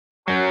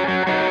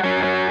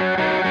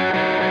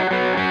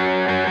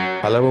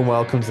Hello and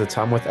welcome to the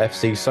Tamworth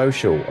FC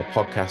Social, a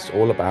podcast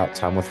all about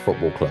Tamworth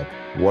Football Club.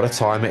 What a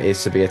time it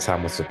is to be a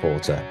Tamworth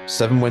supporter.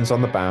 7 wins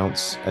on the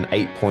bounce and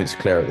 8 points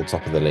clear at the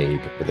top of the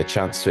league, with a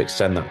chance to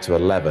extend that to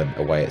 11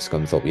 away at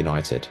Scunthorpe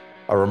United.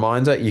 A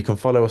reminder, you can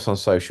follow us on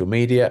social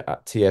media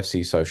at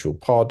TFC Social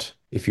Pod.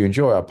 If you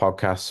enjoy our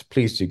podcast,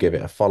 please do give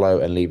it a follow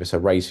and leave us a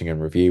rating and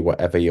review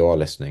wherever you are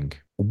listening.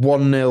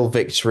 1-0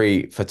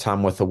 victory for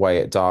Tamworth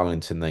away at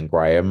Darlington then,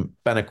 Graham.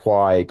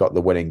 Benakwai got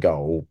the winning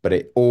goal, but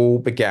it all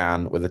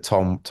began with a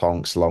Tom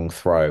Tonks long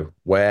throw.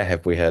 Where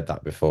have we heard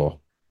that before?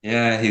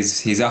 Yeah,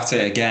 he's at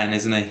it again,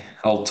 isn't he?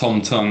 Old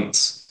Tom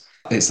Tunks.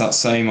 It's that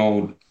same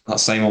old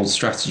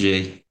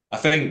strategy. I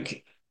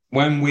think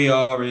when we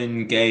are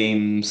in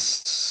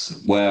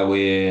games where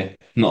we're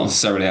not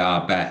necessarily at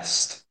our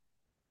best,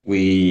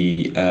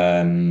 we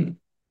um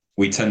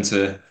we tend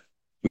to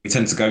we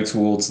tend to go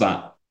towards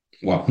that.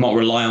 Well, not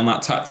rely on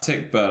that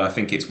tactic, but I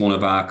think it's one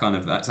of our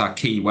that's our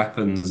key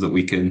weapons that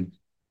we can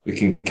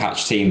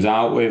catch teams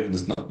out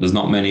with. There's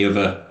not many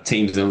other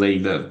teams in the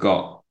league that have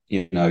got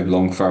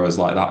long throwers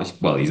like that.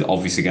 Well, he's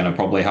obviously going to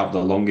probably have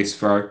the longest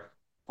throw,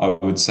 I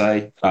would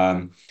say.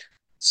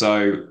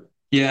 So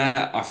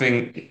yeah, I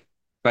think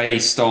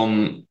based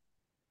on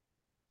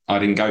I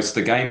didn't go to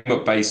the game,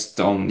 but based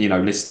on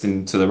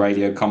listening to the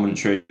radio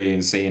commentary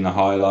and seeing the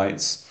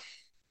highlights,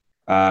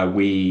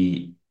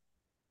 we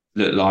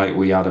looked like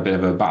we had a bit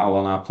of a battle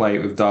on our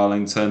plate with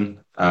Darlington.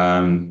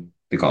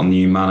 We got a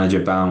new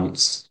manager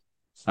bounce.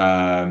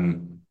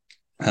 And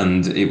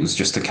it was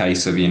just a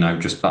case of,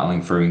 just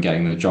battling through and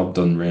getting the job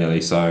done,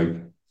 really. So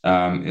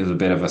it was a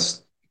bit of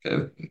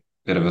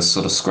a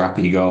sort of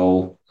scrappy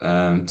goal,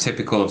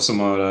 typical of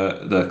some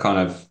of the kind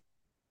of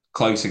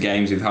closer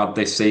games we've had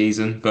this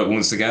season. But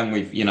once again,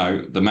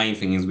 the main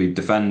thing is we've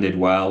defended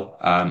well.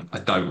 I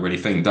don't really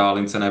think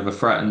Darlington ever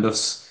threatened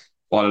us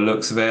by the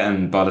looks of it,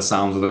 and by the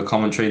sounds of the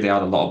commentary, they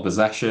had a lot of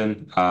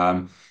possession.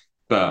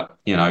 But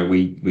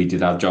we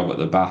did our job at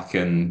the back,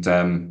 and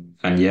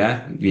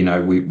yeah, we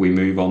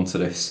move on to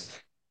this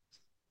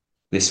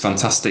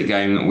fantastic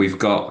game that we've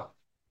got,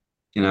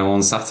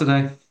 on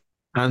Saturday.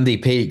 Andy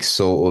Peake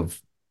sort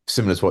of,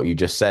 similar to what you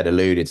just said,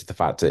 alluded to the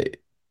fact that,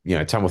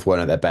 Tamworth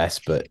weren't at their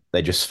best, but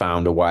they just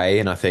found a way.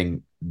 And I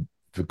think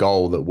the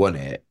goal that won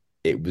it,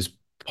 it was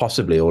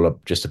possibly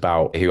all just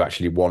about who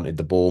actually wanted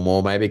the ball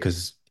more, maybe,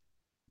 because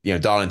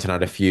Darlington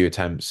had a few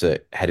attempts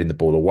at heading the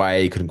ball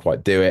away, couldn't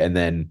quite do it. And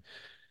then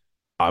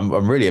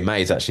I'm really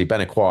amazed actually.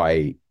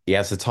 Benakwai, he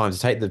has the time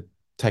to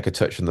take a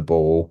touch from the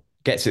ball,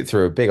 gets it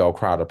through a big old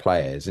crowd of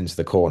players into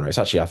the corner. It's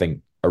actually, I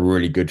think, a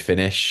really good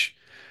finish,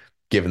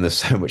 given there's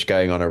so much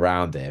going on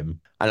around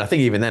him. And I think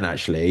even then,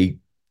 actually,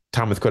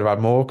 Tamworth could have had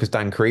more because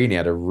Dan Creaney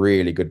had a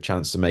really good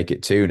chance to make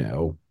it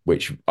 2-0,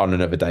 which on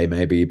another day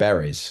maybe he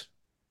buries.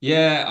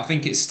 Yeah, I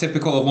think it's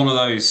typical of one of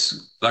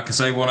those, like I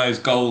say, one of those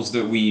goals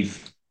that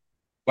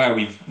where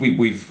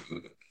we've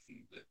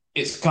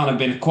it's kind of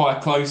been quite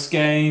a close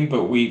game,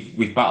 but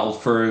we've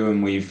battled through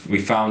and we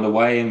found a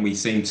way, and we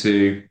seem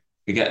to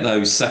we get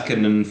those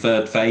second and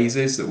third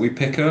phases that we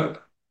pick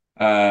up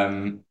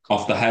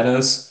off the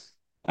headers,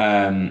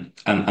 and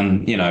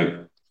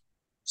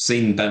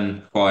seen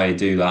Ben Quay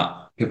do that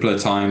a couple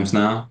of times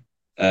now.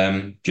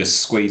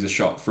 Just squeeze a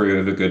shot through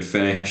with a good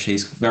finish.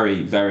 He's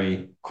very,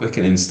 very quick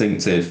and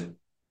instinctive.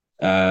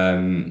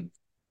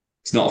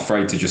 He's not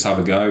afraid to just have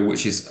a go,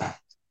 which is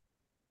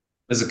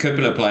there's a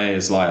couple of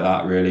players like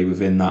that really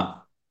within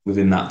that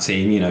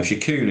team.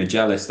 Shakuna,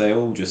 Jealous, they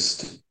all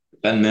just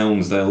Ben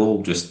Milnes, they'll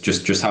all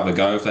just have a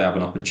go if they have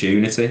an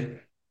opportunity.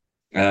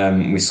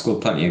 We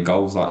scored plenty of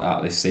goals like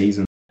that this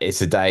season.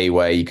 It's a day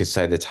where you could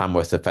say the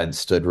Tamworth defence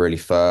stood really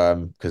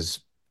firm because,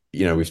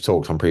 we've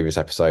talked on previous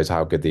episodes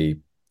how good the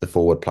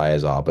forward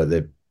players are, but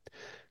the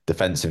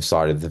defensive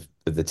side of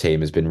the team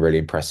has been really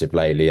impressive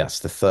lately. That's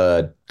the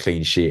third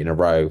clean sheet in a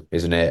row,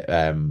 isn't it?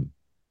 And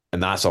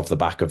that's off the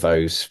back of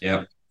those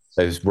Yeah.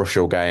 those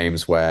Rushall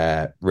games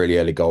where really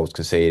early goals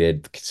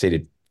conceded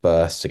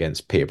first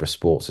against Peterborough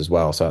Sports as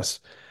well. So that's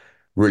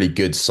really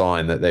good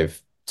sign that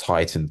they've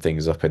tightened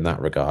things up in that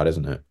regard,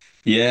 isn't it?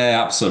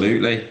 Yeah,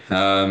 absolutely.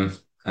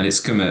 And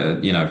it's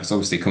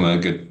obviously come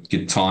at a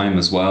good time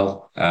as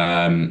well.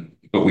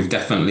 But we've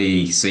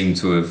definitely seemed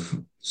to have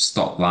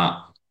stopped that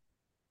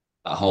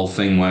whole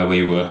thing where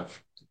we were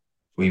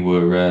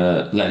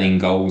letting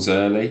goals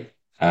early.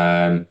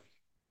 And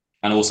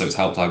also it's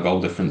helped our goal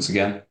difference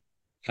again.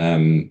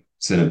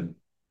 It's in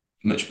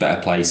a much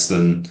better place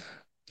than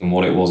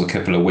what it was a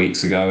couple of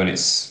weeks ago, and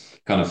it's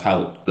kind of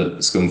helped that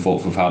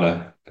Scunthorpe have had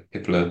a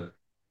couple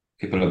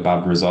of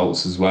bad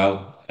results as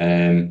well.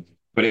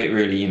 But it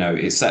really,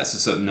 it sets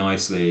us up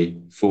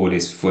nicely for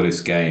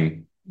this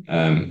game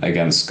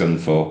against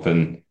Scunthorpe,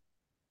 and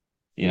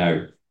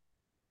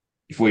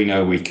if we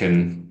know we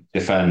can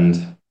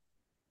defend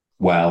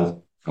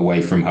well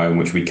away from home,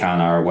 which we can,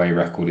 our away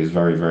record is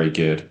very, very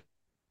good.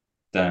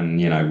 Then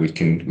we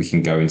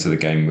can go into the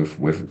game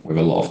with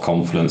a lot of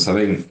confidence. I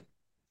think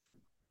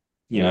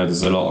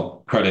there's a lot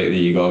of credit that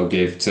you got to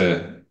give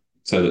to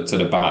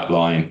the back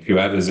line,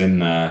 whoever's in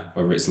there,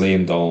 whether it's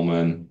Liam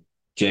Dolman,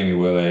 Jamie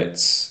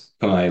Willits,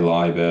 Kone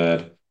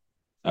Liebert.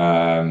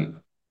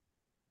 Um,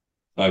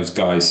 those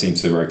guys seem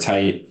to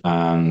rotate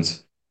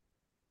and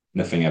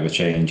nothing ever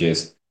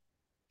changes.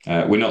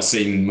 We're not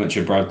seeing much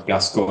of Brad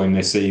Gascoigne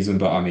this season,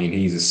 but I mean,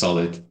 he's a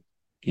solid,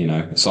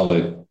 a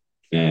solid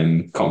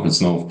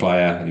Conference North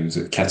player. He was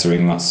at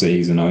Kettering last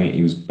season. I think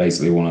he was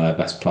basically one of their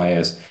best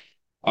players.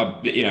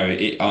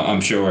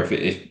 I'm sure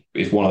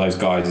if one of those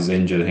guys is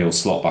injured, he'll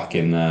slot back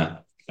in there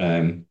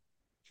and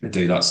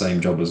do that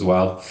same job as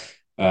well.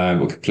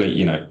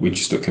 We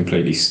just look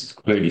completely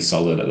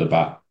solid at the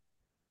back.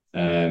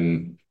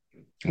 Um,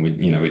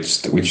 we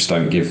just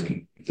don't give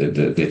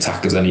the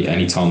attackers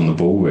any time on the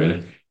ball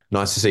really.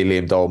 Nice to see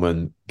Liam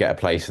Dolman get a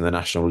place in the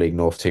National League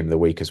North Team of the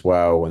Week as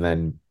well. And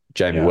then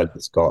Jamie Yeah.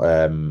 Willetts got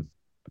a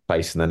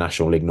place in the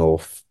National League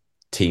North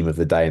Team of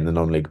the Day in the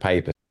non-league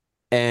paper.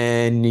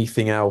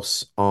 Anything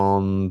else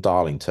on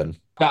Darlington?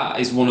 That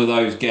is one of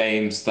those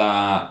games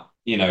that,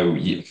 you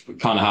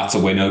kind of had to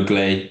win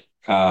ugly.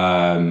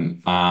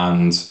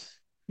 And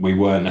we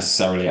weren't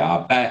necessarily at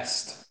our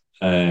best.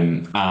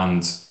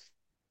 And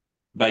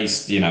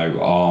based,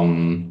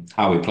 on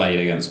how we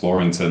played against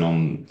Warrington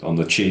on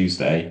the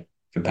Tuesday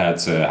compared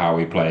to how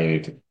we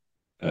played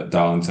at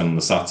Darlington on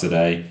the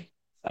Saturday,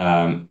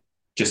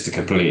 just a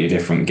completely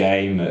different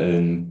game.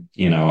 And,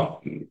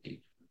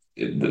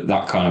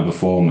 that kind of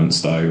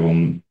performance, though,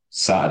 on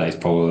Saturday is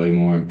probably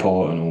more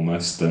important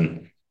almost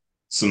than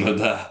some of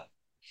the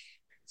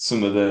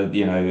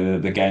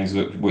the games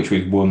which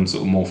we've won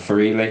sort of more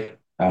freely.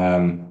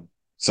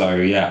 So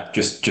yeah,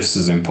 just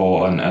as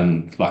important.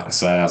 And like I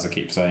say, as I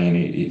keep saying,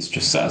 it's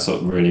just set us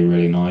up really,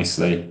 really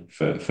nicely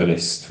for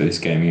this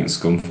game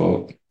against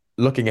Scunthorpe.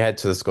 Looking ahead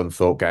to the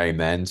Scunthorpe game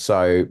then,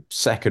 so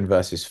second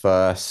versus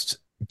first.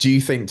 Do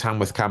you think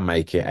Tamworth can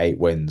make it 8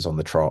 wins on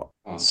the trot?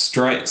 Oh,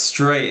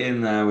 straight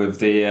in there with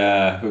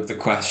the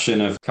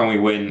question of can we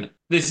win?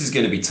 This is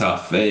going to be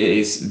tough. It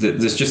is.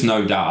 There's just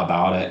no doubt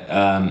about it.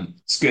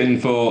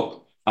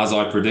 Scunthorpe, as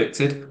I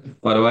predicted,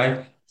 by the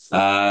way,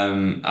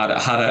 had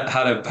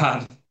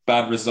a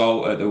bad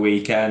result at the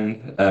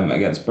weekend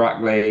against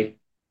Brackley.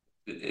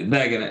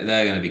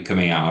 They're gonna be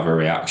coming out of a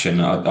reaction.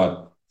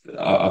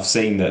 I've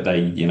seen that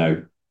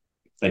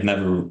they've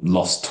never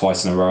lost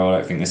twice in a row, I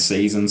don't think, this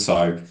season.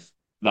 So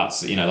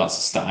that's a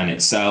stat in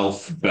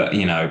itself. But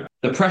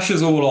the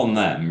pressure's all on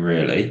them,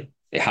 really.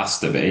 It has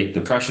to be.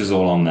 The pressure's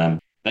all on them.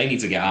 They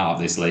need to get out of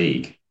this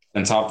league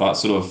and to have that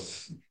sort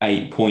of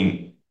 8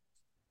 point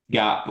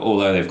gap.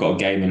 Although they've got a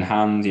game in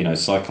hand,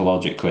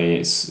 psychologically,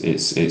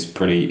 it's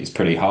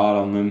pretty hard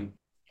on them.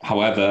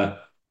 However,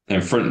 they're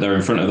in front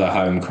of their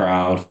home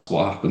crowd.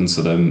 What happened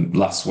to them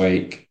last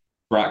week?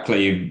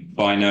 Brackley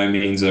by no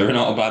means are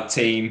not a bad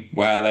team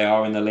where they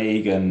are in the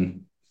league,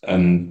 and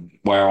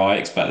where I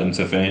expect them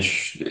to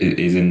finish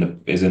is in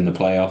the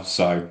playoffs.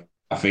 So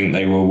I think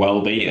they were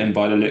well beaten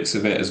by the looks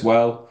of it as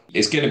well.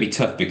 It's going to be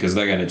tough because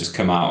they're going to just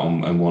come out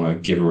and want to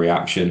give a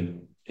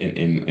reaction,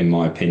 in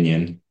my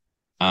opinion.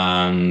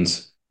 And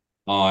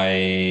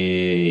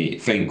I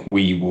think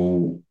we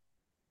will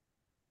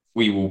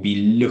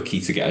be lucky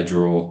to get a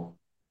draw.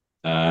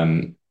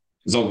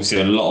 There's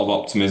obviously a lot of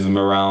optimism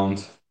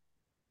around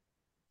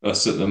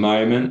us at the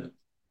moment,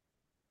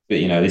 but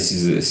this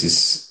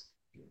is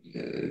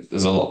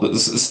there's a lot. The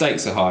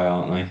stakes are high,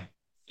 aren't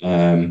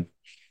they?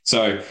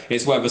 So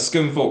it's whether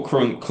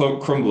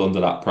Scunthorpe crumble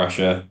under that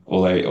pressure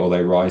or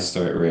they rise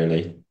to it.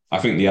 Really, I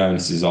think the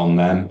onus is on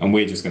them, and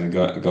we're just going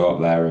to go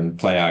up there and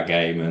play our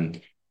game,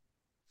 and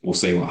we'll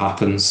see what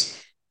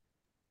happens.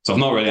 So I've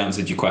not really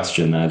answered your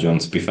question there, John.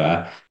 To be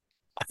fair,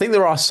 I think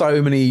there are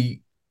so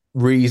many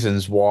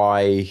reasons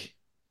why,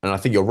 and I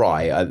think you're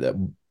right.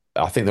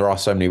 I think there are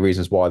so many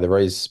reasons why there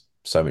is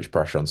so much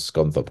pressure on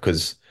Scunthorpe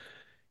because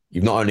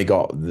you've not only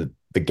got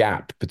the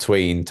gap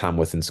between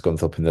Tamworth and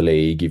Scunthorpe in the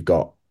league, you've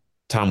got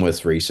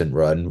Tamworth's recent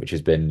run, which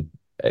has been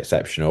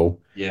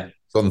exceptional. yeah,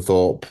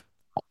 Scunthorpe,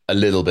 a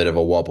little bit of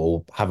a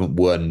wobble, haven't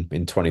won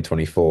in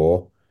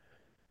 2024.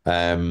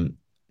 Um,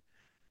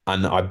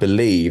 and I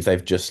believe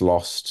they've just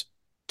lost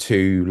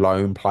two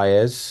loan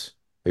players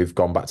who've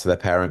gone back to their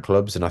parent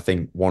clubs. And I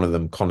think one of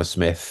them, Connor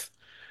Smith,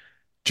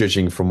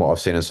 judging from what I've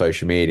seen on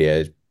social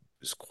media,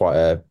 is quite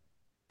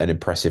an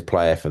impressive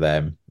player for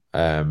them.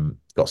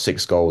 Got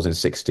 6 goals in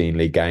 16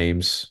 league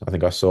games, I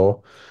think I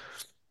saw.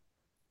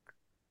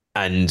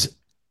 And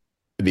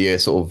the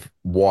sort of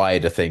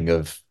wider thing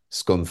of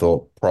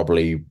Scunthorpe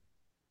probably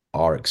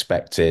are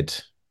expected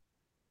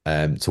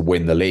to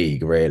win the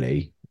league,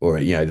 really, or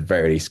at the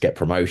very least get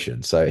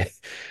promotion. So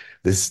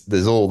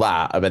there's all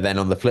that. But then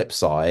on the flip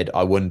side,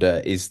 I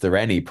wonder, is there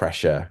any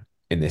pressure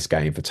in this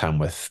game for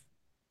Tamworth?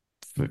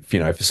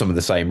 For some of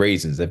the same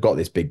reasons. They've got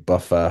this big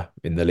buffer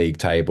in the league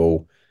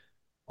table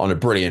on a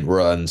brilliant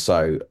run.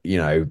 So,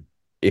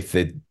 if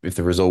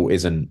the result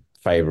isn't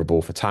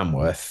favourable for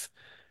Tamworth,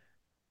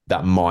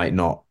 that might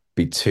not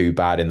be too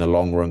bad in the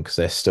long run because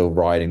they're still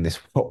riding this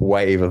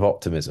wave of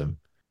optimism.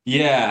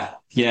 yeah,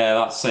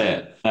 that's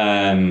it.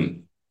 I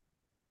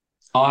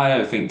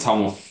don't think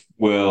Tamworth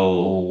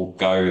will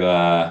go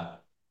there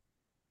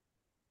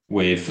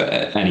with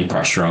any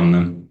pressure on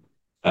them.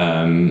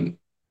 Um,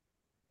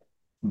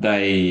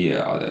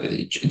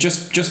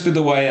 just with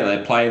the way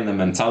they play and the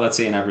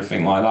mentality and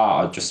everything like that,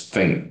 I just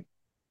think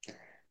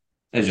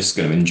they're just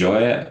going to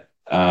enjoy it.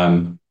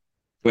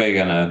 We're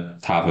going to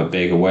have a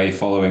big away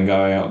following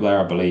going up there.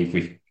 I believe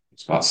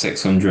it's about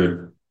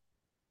 600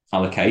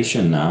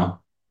 allocation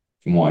now,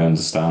 from what I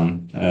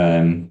understand.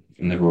 And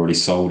they've already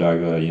sold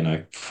over,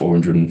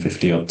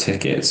 450 odd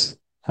tickets.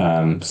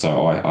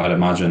 So I'd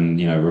imagine,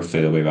 roughly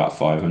there'll be about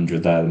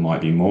 500 there. There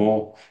might be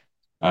more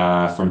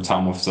from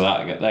Tamworth. So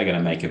that they're going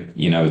to make a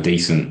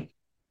decent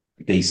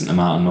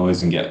amount of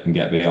noise and get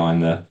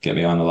behind the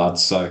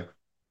lads. So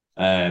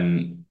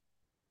um,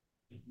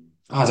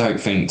 I don't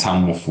think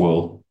Tamworth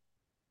will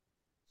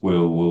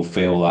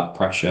feel that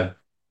pressure.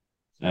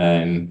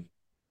 Um,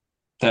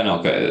 they're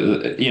not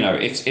going.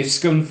 If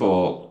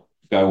Scunthorpe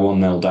go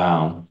 1-0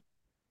 down,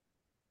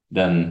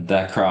 then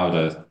their crowd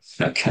are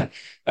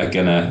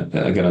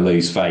gonna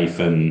lose faith,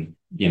 and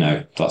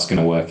that's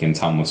gonna work in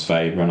Tamworth's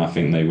favour, and I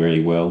think they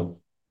really will,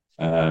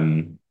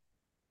 because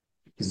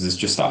there's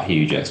just that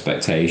huge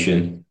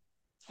expectation.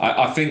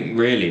 I think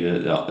really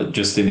that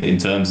just in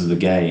terms of the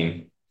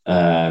game,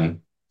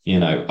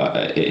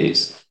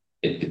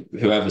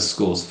 whoever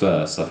scores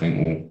first, I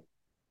think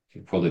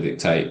will probably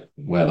dictate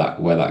where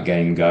that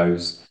game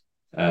goes.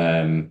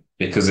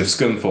 Because if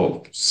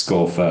Scunthorpe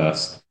score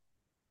first,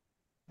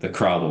 the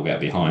crowd will get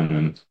behind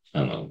them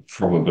and they'll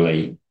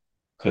probably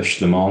push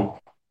them on.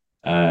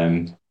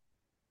 Um,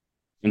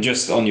 and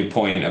just on your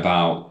point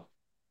about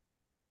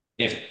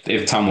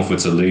if Tamworth were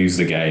to lose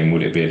the game,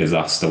 would it be a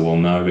disaster? Well,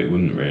 no, it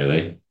wouldn't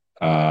really.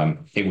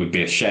 It would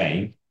be a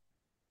shame.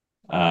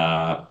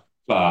 But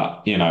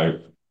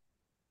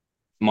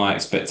my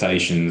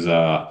expectations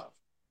are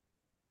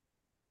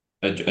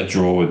a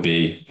draw would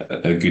be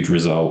a good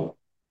result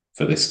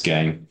for this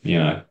game.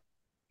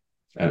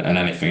 And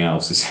anything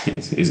else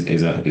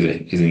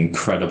is an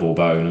incredible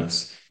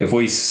bonus. If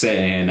we sit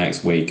here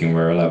next week and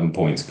we're 11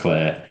 points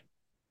clear,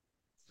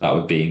 that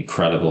would be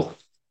incredible.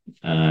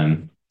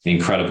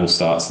 Incredible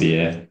start to the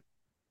year.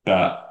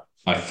 But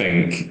I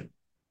think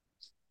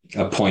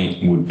a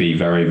point would be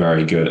very,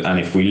 very good. And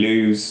if we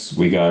lose,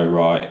 we go,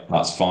 right,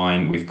 that's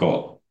fine. We've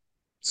got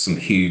some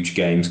huge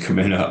games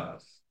coming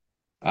up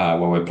where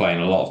we're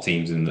playing a lot of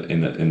teams in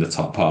the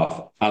top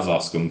half, as are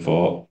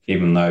Scunthorpe,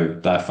 even though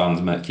their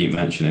fans keep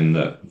mentioning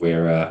that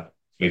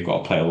we've got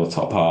to play all the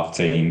top half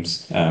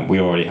teams.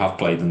 We already have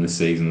played them this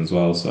season as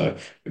well, so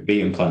we've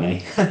beaten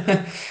plenty.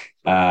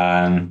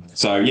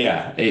 So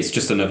yeah, it's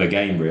just another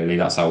game really.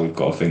 That's how we've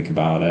got to think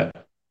about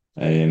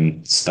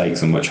it.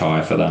 Stakes are much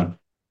higher for them.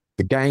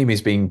 The game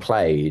is being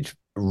played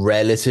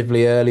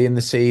relatively early in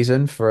the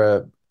season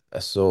for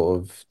a sort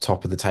of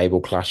top of the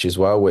table clash as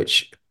well,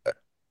 which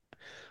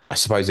I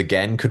suppose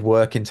again could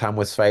work in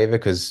Tamworth's favour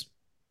because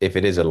if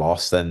it is a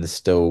loss, then there's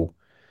still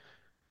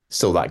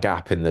that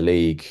gap in the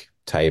league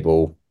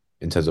table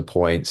in terms of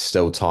points,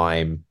 still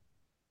time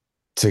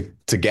to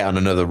get on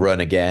another run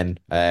again.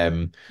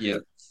 Yeah.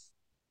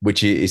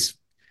 Which is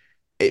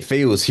it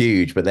feels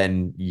huge, but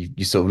then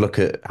you sort of look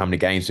at how many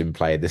games have been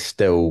played. There's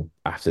still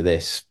after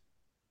this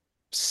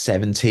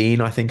 17,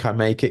 I think I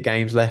make it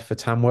games left for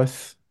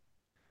Tamworth.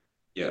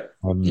 Yeah.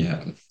 Um,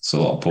 Yeah. It's a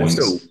lot of there's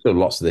still points. still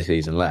lots of the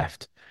season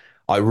left.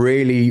 I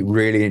really,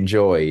 really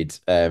enjoyed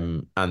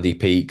Andy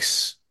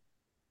Peake's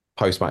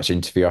post-match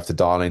interview after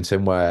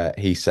Darlington, where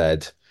he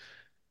said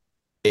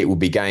it would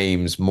be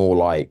games more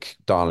like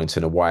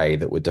Darlington away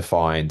that would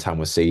define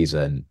Tamworth's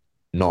season,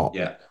 not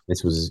Yeah.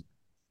 this was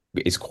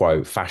his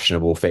quote,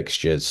 fashionable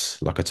fixtures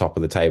like a top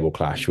of the table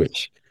clash,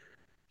 which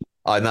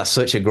and that's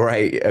such a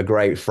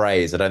great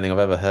phrase. I don't think I've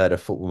ever heard a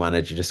football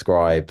manager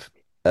describe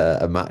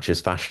a match as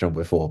fashionable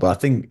before. But I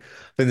think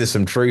there's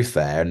some truth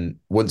there. And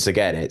once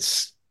again,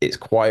 it's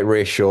quite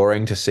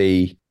reassuring to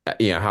see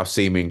how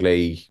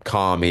seemingly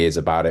calm he is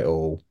about it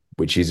all,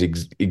 which is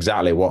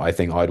exactly what I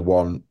think I'd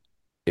want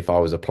if I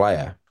was a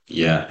player.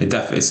 Yeah,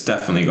 it's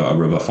definitely got a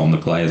rub off on the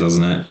players,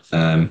 hasn't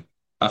it?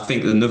 I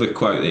think another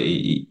quote that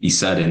he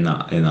said in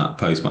that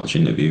post match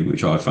interview,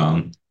 which I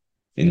found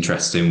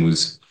interesting,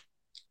 was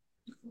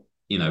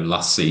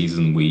last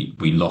season we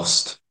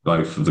lost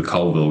both of the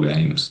Colville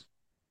games,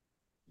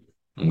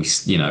 and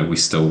we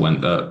still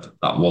went up.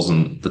 That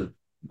wasn't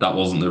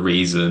the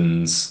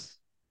reasons,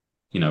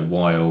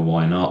 why or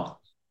why not.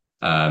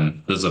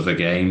 There's other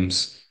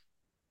games,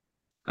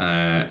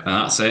 and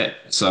that's it.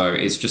 So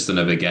it's just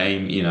another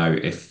game.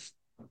 If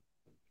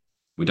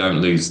we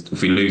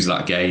lose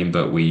that game,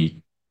 but we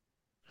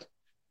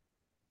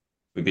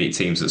beat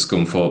teams that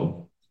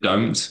Scunthorpe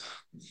don't,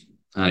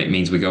 and it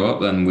means we go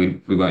up, then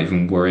we won't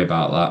even worry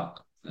about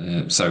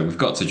that. So we've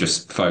got to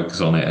just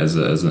focus on it as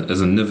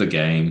another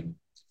game,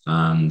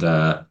 and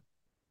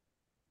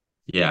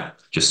yeah,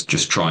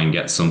 just try and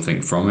get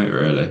something from it,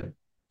 really.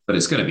 But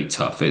it's going to be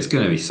tough. It's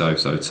going to be so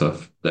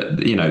tough.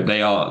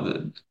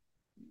 That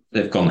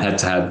they've gone head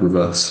to head with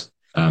us.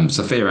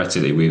 So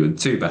theoretically, we were the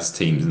two best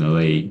teams in the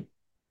league,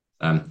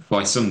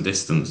 by some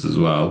distance as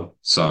well.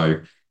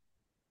 So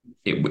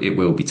it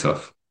will be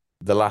tough.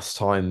 The last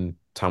time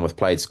Tamworth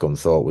played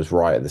Scunthorpe was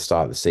right at the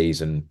start of the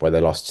season where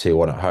they lost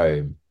 2-1 at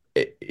home.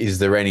 is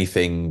there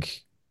anything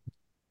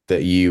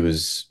that you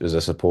as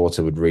a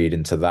supporter would read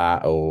into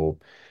that, or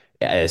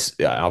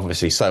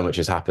obviously so much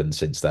has happened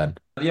since then.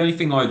 The only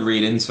thing I'd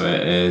read into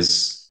it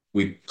is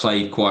we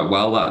played quite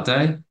well that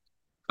day,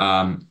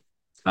 um,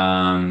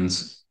 and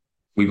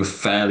we were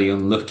fairly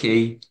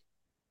unlucky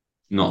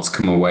not to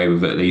come away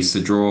with at least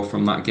a draw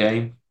from that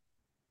game.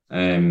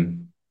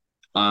 And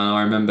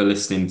I remember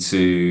listening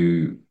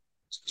to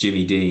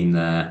Jimmy Dean,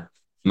 their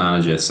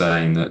manager,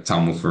 saying that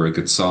Tamworth were a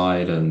good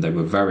side and they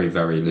were very,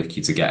 very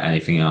lucky to get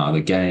anything out of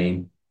the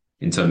game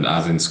in terms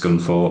as in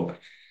Scunthorpe.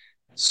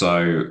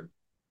 So,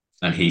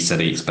 and he said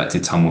he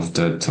expected Tamworth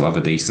to have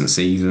a decent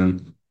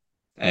season.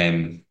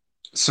 Um,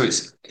 so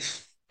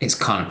it's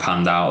kind of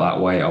panned out that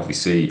way.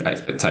 Obviously,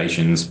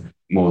 expectations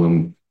more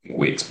than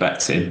we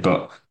expected,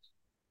 but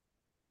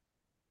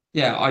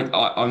yeah,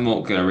 I'm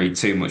not going to read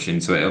too much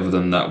into it other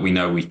than that we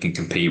know we can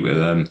compete with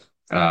them.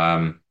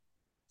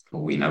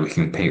 Well, we know we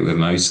can compete with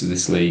most of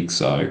this league,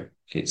 so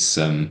it's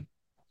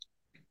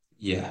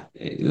yeah,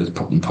 there's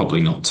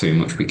probably not too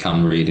much we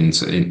can read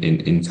into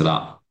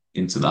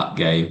that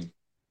game.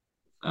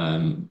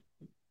 Um,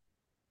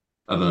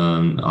 Other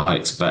than I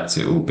expect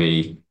it will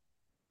be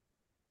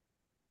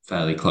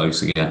fairly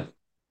close again.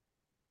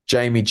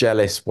 Jamie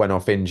Jellis went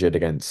off injured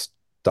against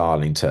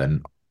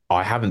Darlington.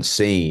 I haven't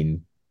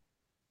seen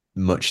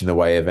much in the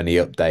way of any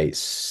updates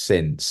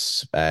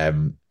since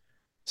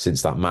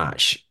that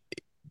match.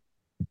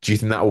 Do you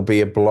think that will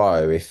be a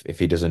blow if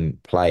he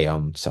doesn't play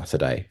on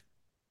Saturday?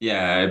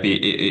 Yeah,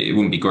 it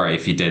wouldn't be great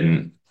if he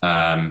didn't.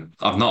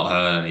 I've not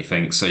heard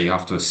anything, so you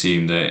have to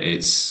assume that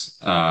it's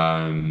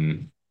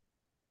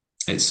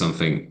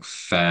something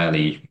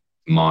fairly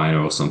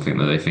minor or something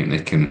that they think they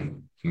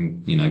can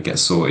get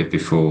sorted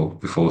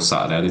before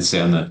Saturday. I did see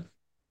on the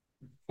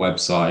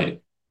website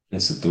there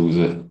was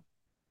a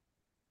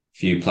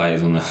few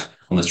players on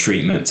the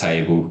treatment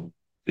table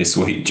this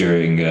week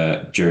during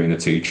the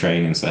two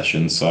training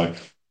sessions. So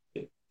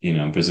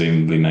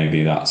presumably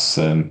maybe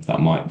that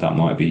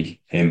might be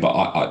him.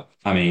 But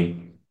I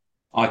mean,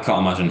 I can't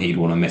imagine he'd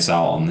want to miss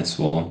out on this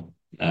one.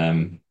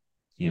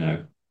 You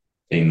know,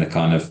 being the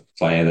kind of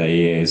player that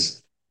he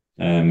is,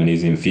 and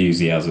his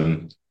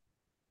enthusiasm.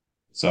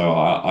 So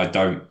I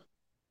don't.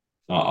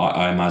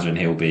 I imagine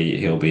he'll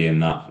be in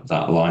that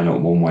lineup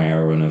one way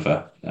or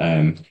another.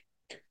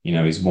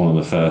 He's one of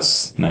the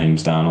first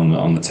names down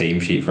on the team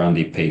sheet for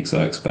Andy Peake,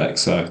 I expect.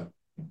 So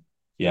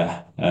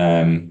yeah,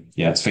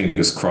 it's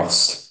fingers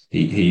crossed.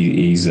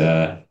 He's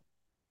in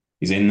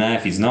there.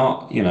 If he's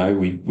not,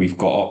 we've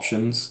got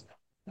options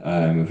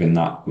within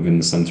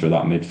the centre of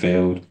that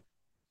midfield.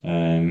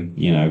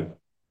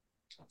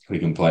 We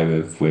can play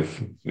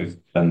with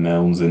Ben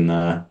Milnes in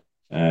there,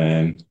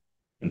 and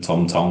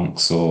Tom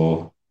Tonks,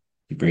 or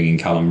you bring in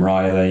Callum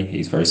Riley.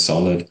 He's very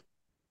solid.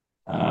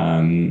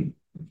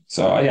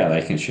 So yeah,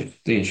 they can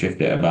shift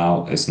it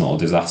about. It's not a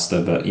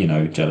disaster, but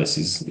Jealous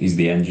is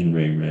the engine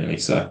room really.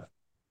 So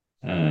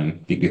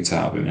be good to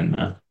have him in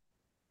there.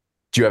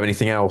 Do you have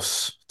anything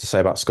else to say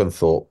about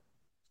Scunthorpe?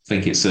 I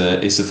think it's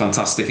a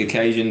fantastic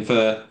occasion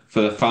for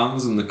the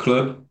fans and the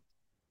club.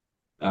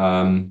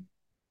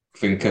 I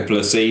think a couple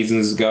of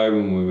seasons ago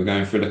when we were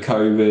going through the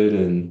COVID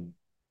and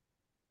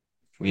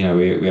we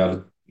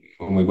had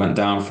when we went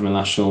down from the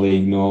National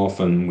League North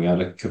and we had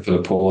a couple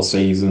of poor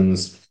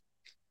seasons.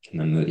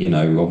 And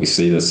then,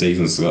 obviously the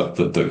seasons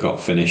that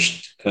got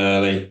finished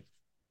early.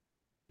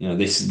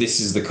 This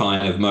is the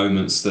kind of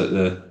moments that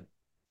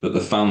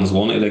the fans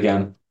wanted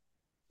again.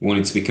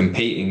 Wanted to be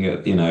competing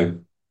at,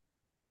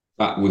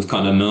 back with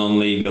kind of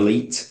non-league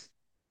elite,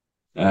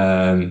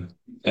 and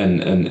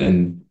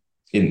in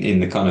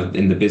the kind of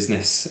in the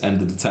business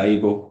end of the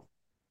table.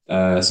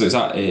 So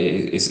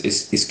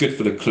it's good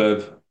for the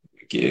club.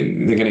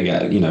 They're going to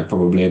get,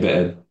 probably a bit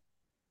of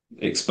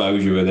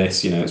exposure with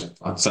this.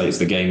 I'd say it's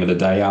the game of the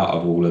day out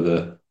of all of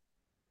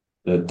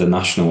the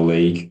National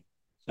League.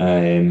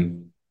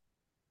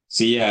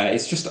 So yeah, I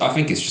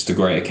think it's just a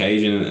great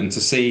occasion, and to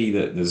see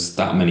that there's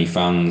that many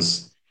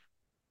fans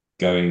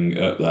going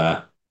up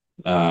there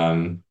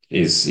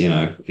is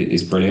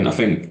brilliant. I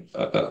think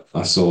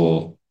I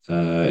saw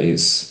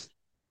it's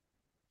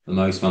the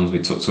most fans we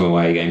took to an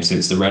away game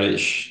since the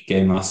Redditch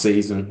game last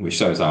season, which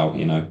shows how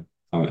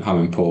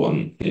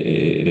important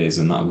it is,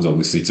 and that was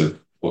obviously to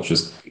watch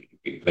us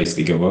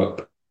basically go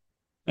up.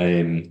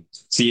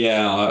 So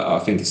yeah, I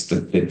think it's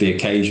the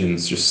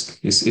occasion's just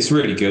it's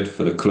really good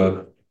for the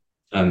club,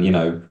 and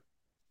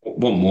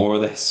want more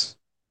of this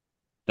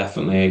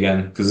definitely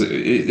again because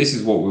this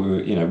is what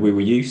we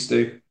were used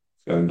to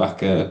going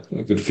back a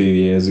good few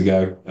years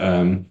ago.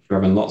 We're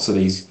having lots of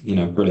these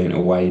brilliant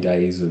away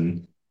days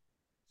and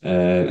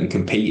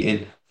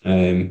competing.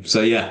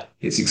 So yeah,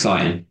 it's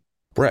exciting.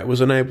 Brett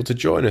was unable to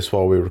join us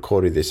while we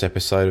recorded this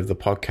episode of the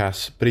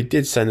podcast, but he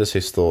did send us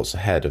his thoughts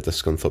ahead of the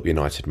Scunthorpe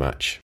United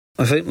match.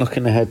 I think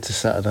looking ahead to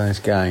Saturday's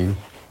game,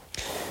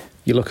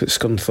 you look at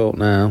Scunthorpe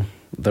now,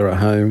 they're at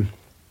home,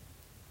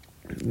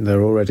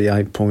 they're already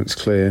 8 points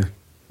clear.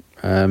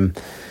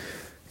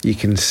 You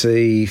can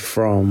see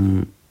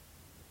from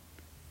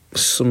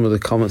some of the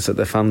comments that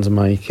their fans are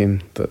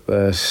making, that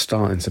they're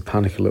starting to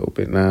panic a little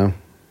bit now.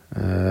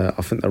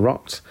 I think they're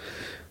rocked,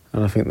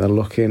 and I think they're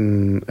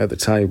looking at the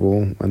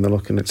table and they're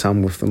looking at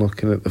Tamworth, they're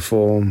looking at the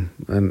form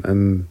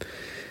and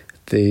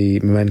the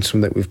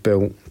momentum that we've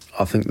built.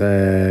 I think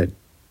they're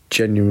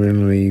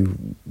genuinely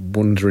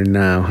wondering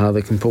now how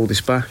they can pull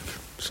this back.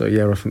 So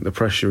yeah, I think the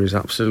pressure is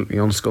absolutely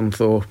on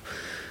Scunthorpe.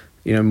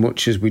 You know,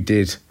 much as we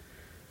did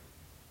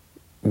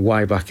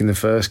way back in the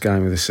first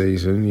game of the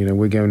season, you know,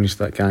 we're going into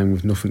that game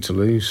with nothing to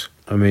lose.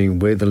 I mean,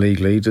 we're the league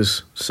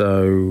leaders,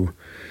 so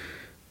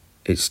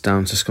it's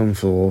down to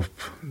Scunthorpe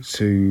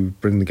to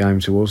bring the game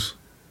to us,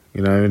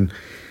 you know, and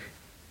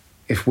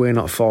if we're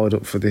not fired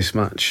up for this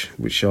match,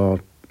 which I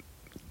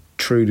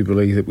truly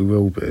believe that we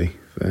will be,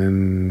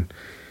 then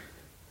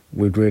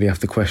we'd really have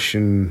to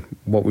question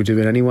what we're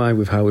doing anyway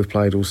with how we've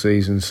played all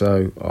season.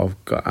 So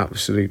I've got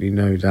absolutely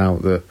no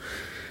doubt that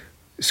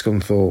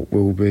Scunthorpe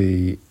will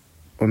be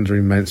under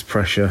immense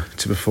pressure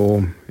to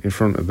perform in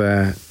front of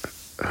their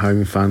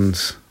home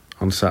fans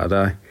on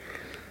Saturday.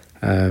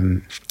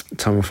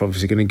 Tamworth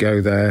obviously going to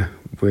go there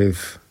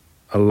with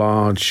a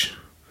large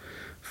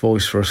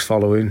voice for us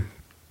following,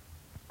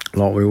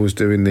 like we always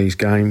do in these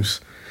games,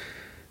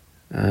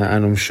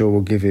 and I'm sure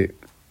we'll give it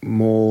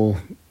more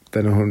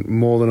than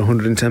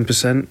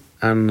 110%.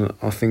 And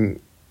I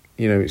think,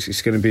 you know,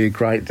 it's going to be a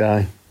great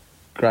day,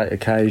 great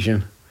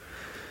occasion.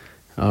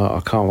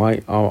 I can't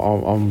wait.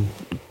 I'm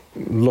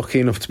lucky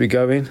enough to be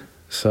going,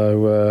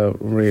 so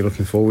I'm really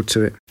looking forward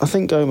to it. I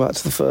think going back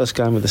to the first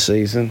game of the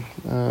season,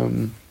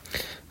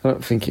 I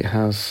don't think it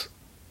has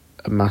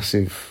a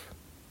massive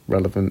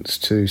relevance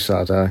to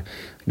Saturday.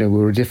 You know, we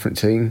were a different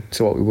team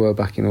to what we were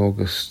back in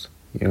August.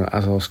 You know,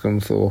 as our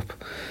Scunthorpe,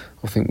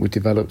 I think we've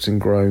developed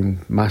and grown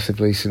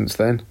massively since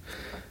then.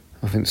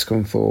 I think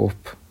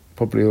Scunthorpe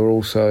probably are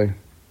also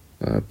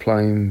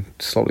playing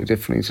slightly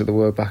differently to they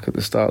were back at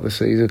the start of the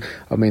season.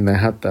 I mean, they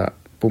had that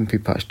bumpy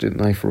patch,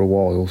 didn't they, for a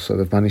while, so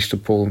they've managed to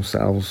pull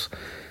themselves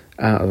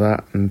out of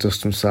that and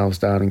dust themselves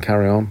down and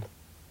carry on,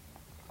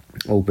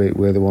 albeit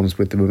we're the ones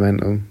with the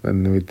momentum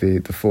and with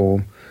the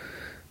form.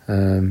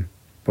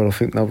 But I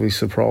think they'll be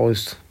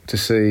surprised to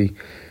see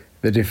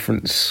the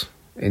difference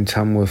in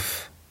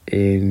Tamworth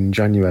in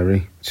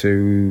January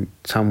to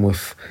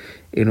Tamworth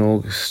in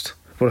August.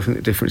 But I think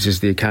the difference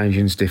is the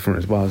occasion's different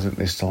as well, isn't it,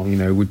 this time? You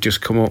know, we'd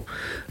just come up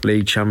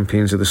league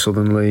champions of the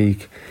Southern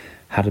League,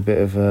 had a bit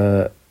of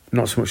a,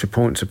 not so much a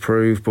point to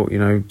prove, but, you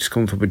know,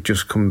 Scunthorpe had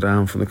just come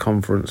down from the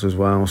conference as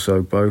well,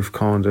 so both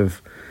kind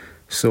of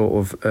sort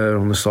of err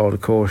on the side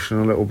of caution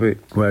a little bit.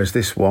 Whereas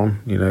this one,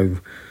 you know,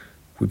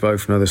 we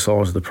both know the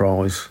size of the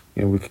prize.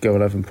 You know, we could go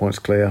 11 points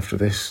clear after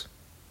this.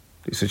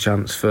 It's a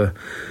chance for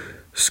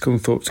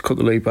Scunthorpe to cut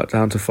the lead back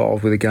down to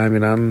 5 with a game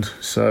in hand.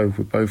 So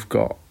we've both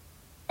got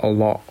a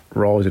lot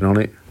riding on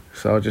it.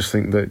 So I just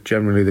think that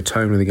generally the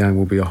tone of the game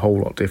will be a whole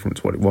lot different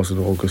to what it was in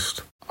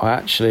August. I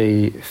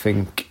actually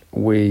think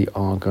we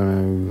are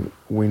going to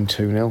win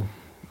 2-0.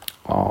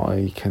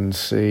 I can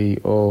see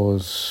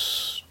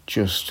us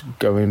just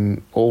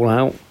going all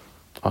out.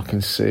 I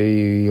can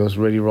see us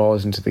really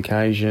rising to the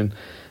occasion.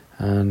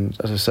 And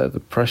as I said, the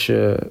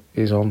pressure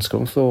is on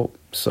Scunthorpe.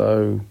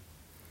 So,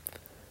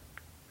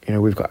 you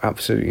know, we've got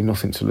absolutely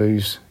nothing to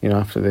lose, you know,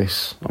 after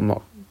this. I'm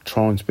not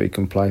trying to be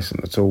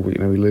complacent at all, but,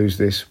 you know, we lose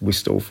this, we're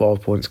still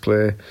 5 points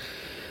clear.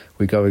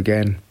 We go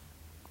again.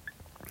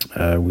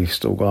 We've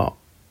still got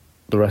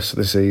the rest of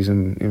the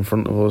season in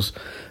front of us.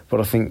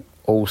 But I think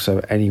also,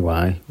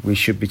 anyway, we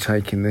should be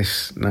taking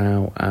this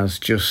now as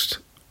just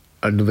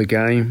another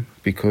game,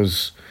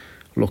 because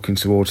looking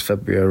towards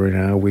February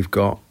now, we've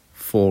got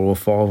 4 or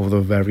 5 other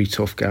very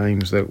tough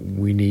games that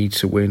we need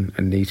to win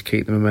and need to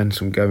keep the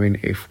momentum going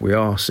if we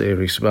are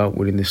serious about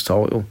winning this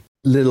title.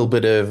 Little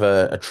bit of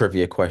a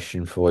trivia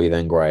question for you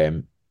then,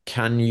 Graham.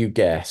 Can you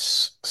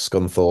guess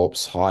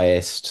Scunthorpe's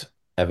highest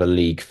ever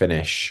league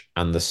finish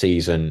and the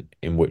season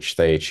in which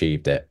they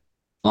achieved it?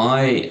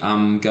 I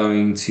am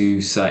going to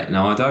say,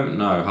 now I don't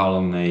know how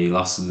long they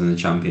lasted in the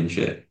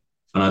championship,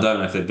 and I don't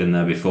know if they've been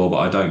there before, but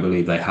I don't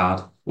believe they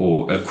had,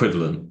 or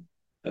equivalent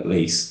at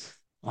least.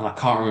 And I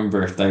can't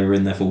remember if they were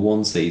in there for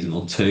 1 season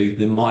or 2.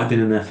 They might have been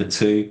in there for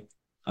 2.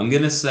 I'm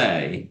going to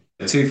say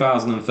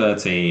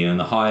 2013, and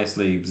the highest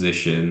league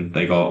position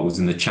they got was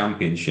in the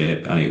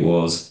championship, and it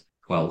was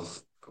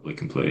 12th. Probably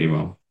completely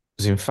wrong.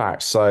 In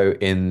fact, so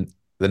in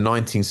the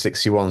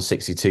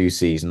 1961-62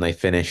 season, they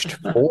finished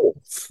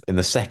 4th in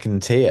the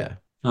second tier.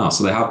 Oh,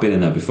 so they have been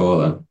in there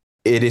before then.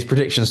 It is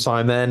predictions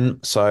time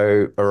then.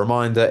 So a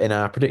reminder, in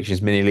our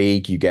predictions mini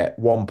league, you get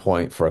 1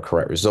 point for a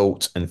correct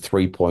result and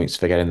 3 points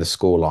for getting the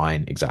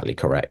scoreline exactly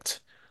correct.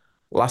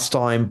 Last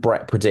time,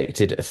 Brett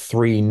predicted a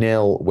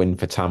 3-0 win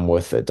for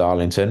Tamworth at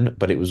Darlington,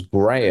 but it was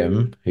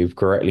Graham who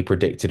correctly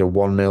predicted a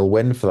 1-0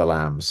 win for the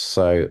Lambs.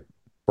 So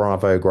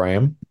bravo,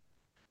 Graham.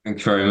 Thank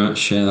you very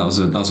much. Yeah, that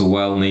was a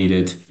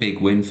well-needed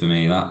big win for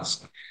me.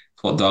 That's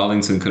what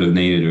Darlington could have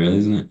needed, really,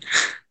 isn't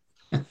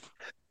it?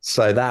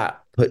 So that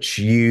puts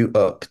you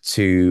up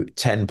to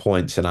 10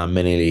 points in our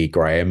mini league,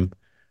 Graham.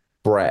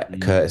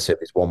 Brett, courtesy of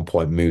his 1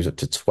 point, moves up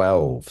to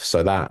 12.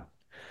 So that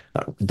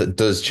that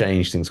does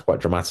change things quite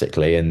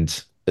dramatically.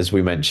 And as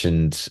we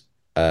mentioned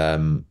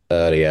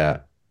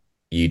earlier,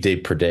 you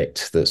did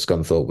predict that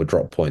Scunthorpe would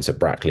drop points at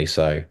Brackley.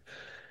 So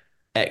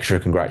extra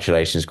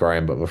congratulations,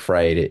 Graham, but I'm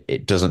afraid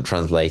it doesn't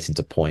translate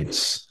into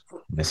points on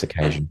this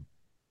occasion.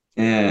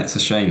 Yeah, it's a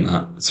shame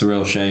that. It's a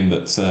real shame,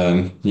 but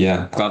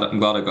yeah, I'm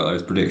glad I got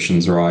those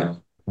predictions right.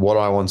 What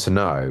I want to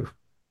know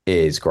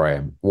is,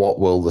 Graham, what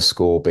will the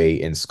score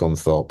be in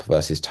Scunthorpe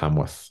versus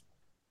Tamworth?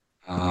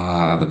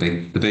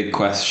 The big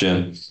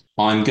question.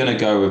 I'm gonna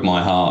go with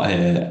my heart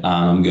here, and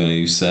I'm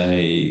going to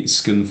say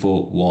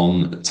Scunthorpe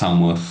 1,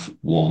 Tamworth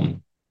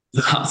 1.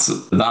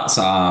 That's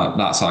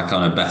our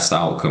kind of best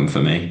outcome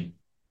for me.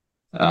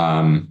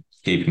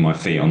 Keeping my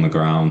feet on the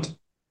ground.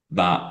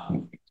 That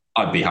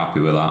I'd be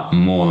happy with that.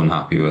 More than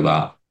happy with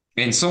that.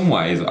 In some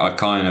ways, I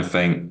kind of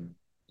think,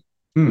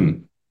 hmm,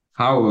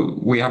 how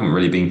we haven't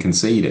really been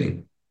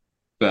conceding,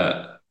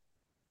 but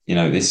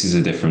this is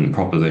a different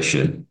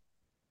proposition.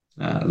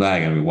 They're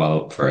going to be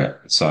well up for it.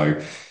 So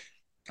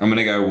I'm going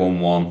to go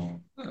 1-1.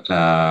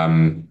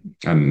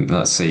 And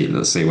let's see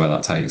where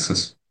that takes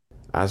us.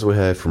 As we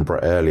heard from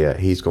Brett earlier,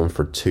 he's gone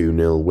for a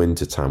 2-0 win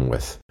to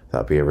Tamworth.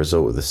 That'd be a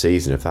result of the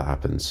season if that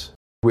happens.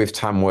 With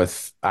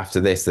Tamworth, after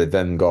this, they've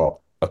then got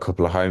a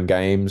couple of home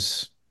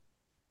games,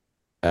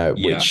 Yeah.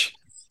 which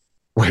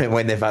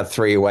when they've had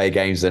three away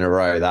games in a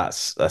row,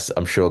 that's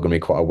I'm sure going to be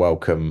quite a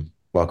welcome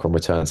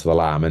return to the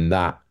Lamb. And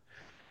that,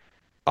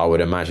 I would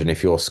imagine,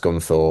 if you're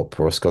Scunthorpe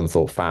or a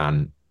Scunthorpe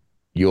fan,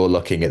 you're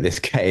looking at this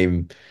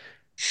game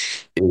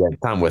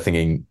against Tamworth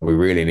thinking we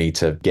really need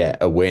to get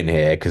a win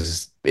here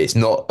because it's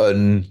not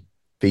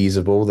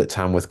unfeasible that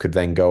Tamworth could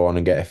then go on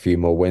and get a few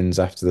more wins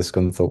after the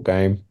Scunthorpe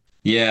game.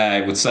 Yeah,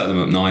 it would set them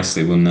up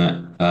nicely, wouldn't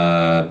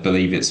it?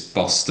 Believe it's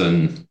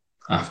Boston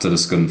after the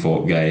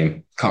Scunthorpe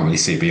game. Can't really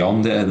see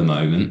beyond it at the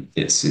moment.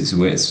 It's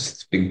weird.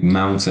 It's a big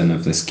mountain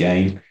of this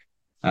game,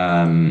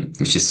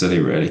 which is silly,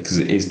 really, because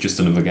it is just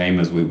another game,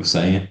 as we were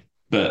saying.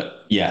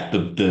 But yeah,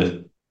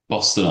 the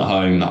Boston at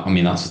home. I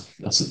mean,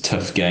 that's a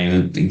tough game.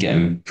 They've been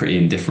getting pretty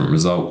indifferent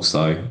results.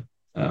 So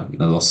they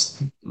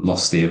lost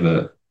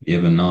the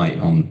other night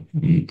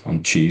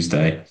on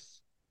Tuesday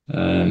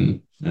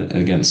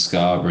against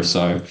Scarborough.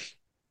 So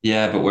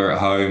yeah, but we're at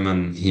home,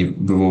 and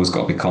we've always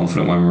got to be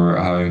confident when we're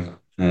at home.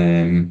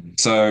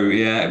 So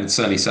yeah, it would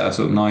certainly set us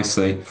up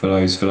nicely for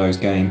those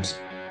games.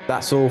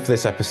 That's all for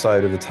this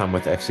episode of the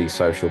Tamworth FC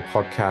Social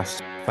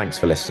Podcast. Thanks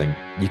for listening.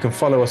 You can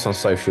follow us on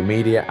social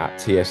media at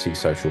TFC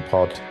Social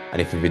Pod.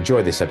 And if you've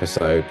enjoyed this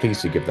episode,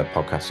 please do give the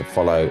podcast a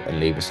follow and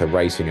leave us a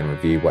rating and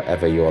review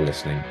wherever you're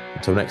listening.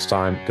 Until next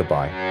time,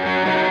 goodbye.